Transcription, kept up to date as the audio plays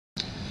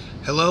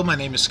Hello, my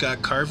name is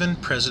Scott Carvin,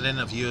 president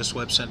of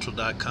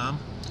uswebcentral.com,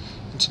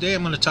 and today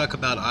I'm going to talk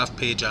about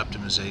off-page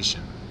optimization.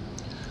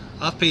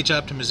 Off-page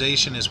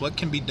optimization is what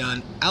can be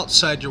done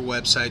outside your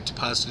website to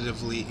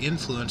positively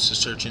influence the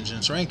search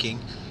engine's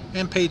ranking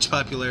and page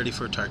popularity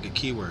for target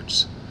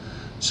keywords.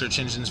 Search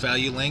engines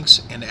value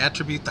links and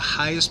attribute the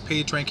highest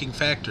page ranking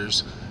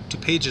factors to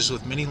pages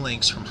with many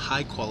links from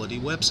high-quality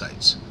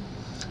websites.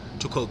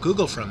 To quote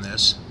Google from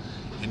this,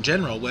 in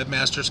general,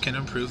 webmasters can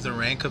improve the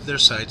rank of their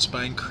sites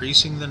by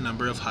increasing the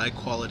number of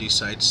high-quality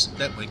sites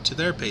that link to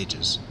their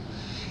pages.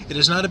 It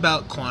is not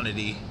about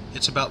quantity,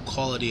 it's about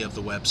quality of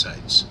the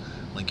websites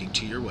linking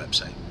to your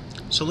website.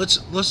 So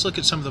let's look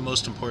at some of the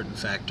most important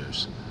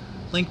factors.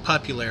 Link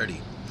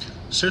popularity.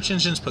 Search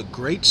engines put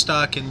great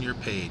stock in your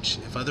page.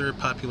 If other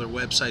popular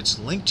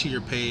websites link to your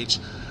page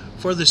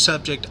for the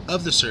subject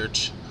of the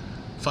search,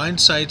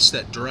 find sites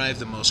that drive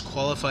the most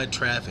qualified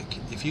traffic.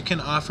 If you can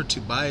offer to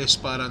buy a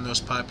spot on those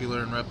popular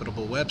and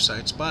reputable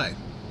websites, buy.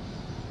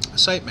 A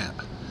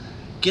sitemap.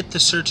 Get the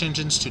search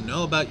engines to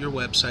know about your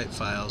website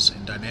files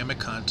and dynamic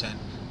content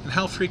and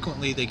how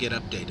frequently they get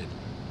updated.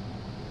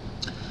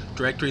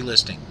 Directory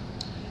listing.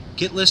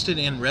 Get listed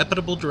in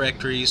reputable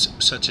directories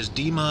such as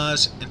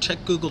DMOZ and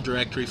check Google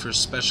Directory for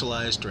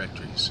specialized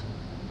directories.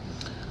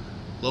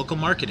 Local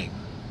marketing.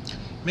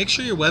 Make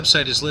sure your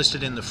website is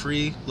listed in the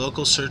free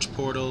local search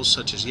portals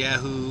such as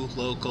Yahoo,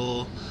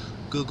 Local,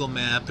 Google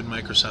Map, and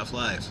Microsoft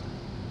Live.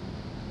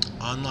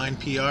 Online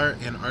PR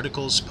and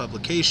articles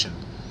publication.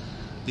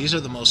 These are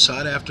the most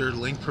sought after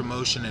link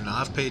promotion and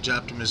off-page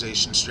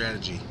optimization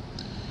strategy.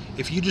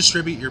 If you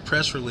distribute your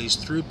press release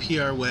through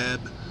PR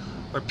Web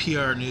or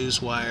PR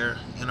Newswire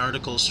and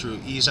articles through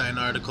eZine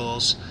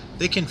articles,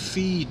 they can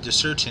feed the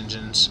search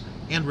engines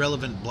and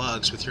relevant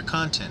blogs with your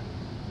content.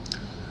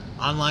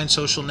 Online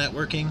social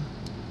networking.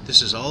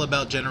 This is all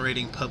about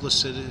generating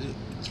publicity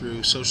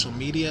through social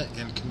media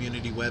and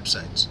community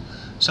websites.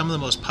 Some of the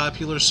most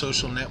popular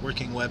social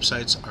networking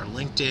websites are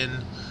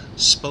LinkedIn,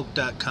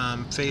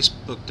 Spoke.com,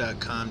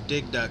 Facebook.com,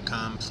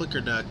 Dig.com,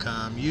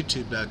 Flickr.com,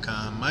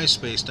 YouTube.com,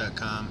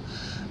 MySpace.com,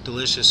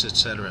 Delicious,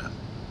 etc.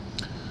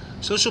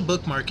 Social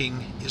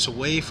bookmarking is a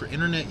way for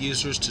internet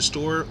users to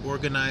store,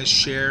 organize,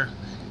 share,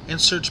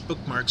 and search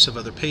bookmarks of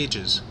other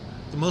pages.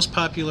 The most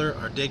popular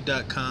are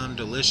Dig.com,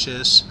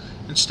 Delicious,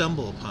 and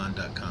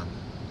StumbleUpon.com.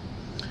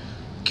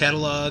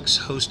 Catalogs,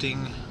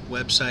 hosting,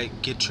 website,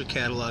 get your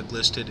catalog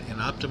listed and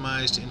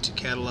optimized into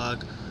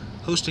catalog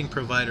hosting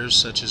providers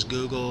such as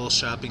Google,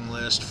 Shopping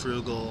List,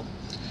 Frugal,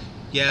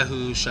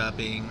 Yahoo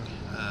Shopping,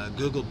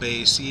 Google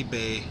Base,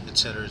 eBay,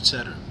 etc.,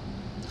 etc.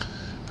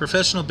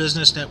 Professional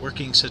business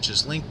networking such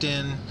as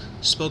LinkedIn,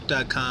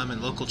 Spoke.com,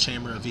 and local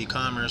chamber of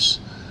e-commerce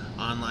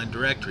online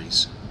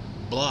directories.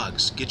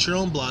 Blogs. Get your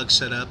own blog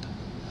set up.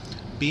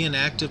 Be an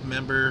active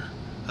member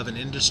of an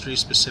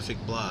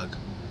industry-specific blog.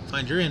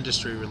 Find your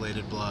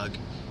industry-related blog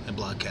at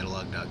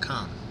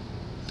blogcatalog.com.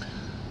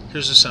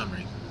 Here's a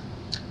summary.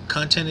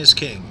 Content is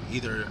king,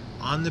 either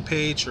on the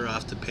page or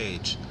off the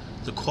page.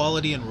 The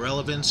quality and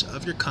relevance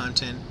of your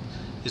content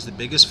is the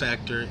biggest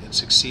factor in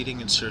succeeding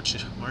in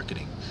search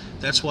marketing.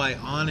 That's why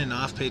on and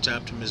off-page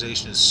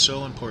optimization is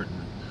so important.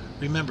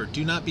 Remember,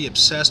 do not be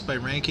obsessed by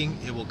ranking.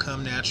 It will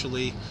come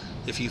naturally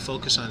if you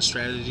focus on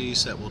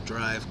strategies that will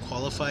drive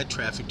qualified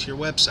traffic to your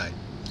website.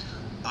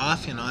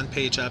 Off and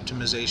on-page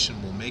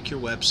optimization will make your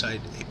website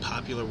a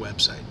popular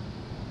website.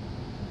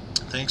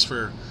 Thanks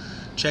for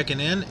checking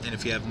in, and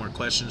if you have more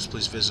questions,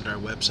 please visit our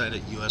website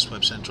at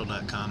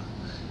uswebcentral.com,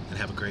 and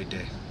have a great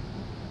day.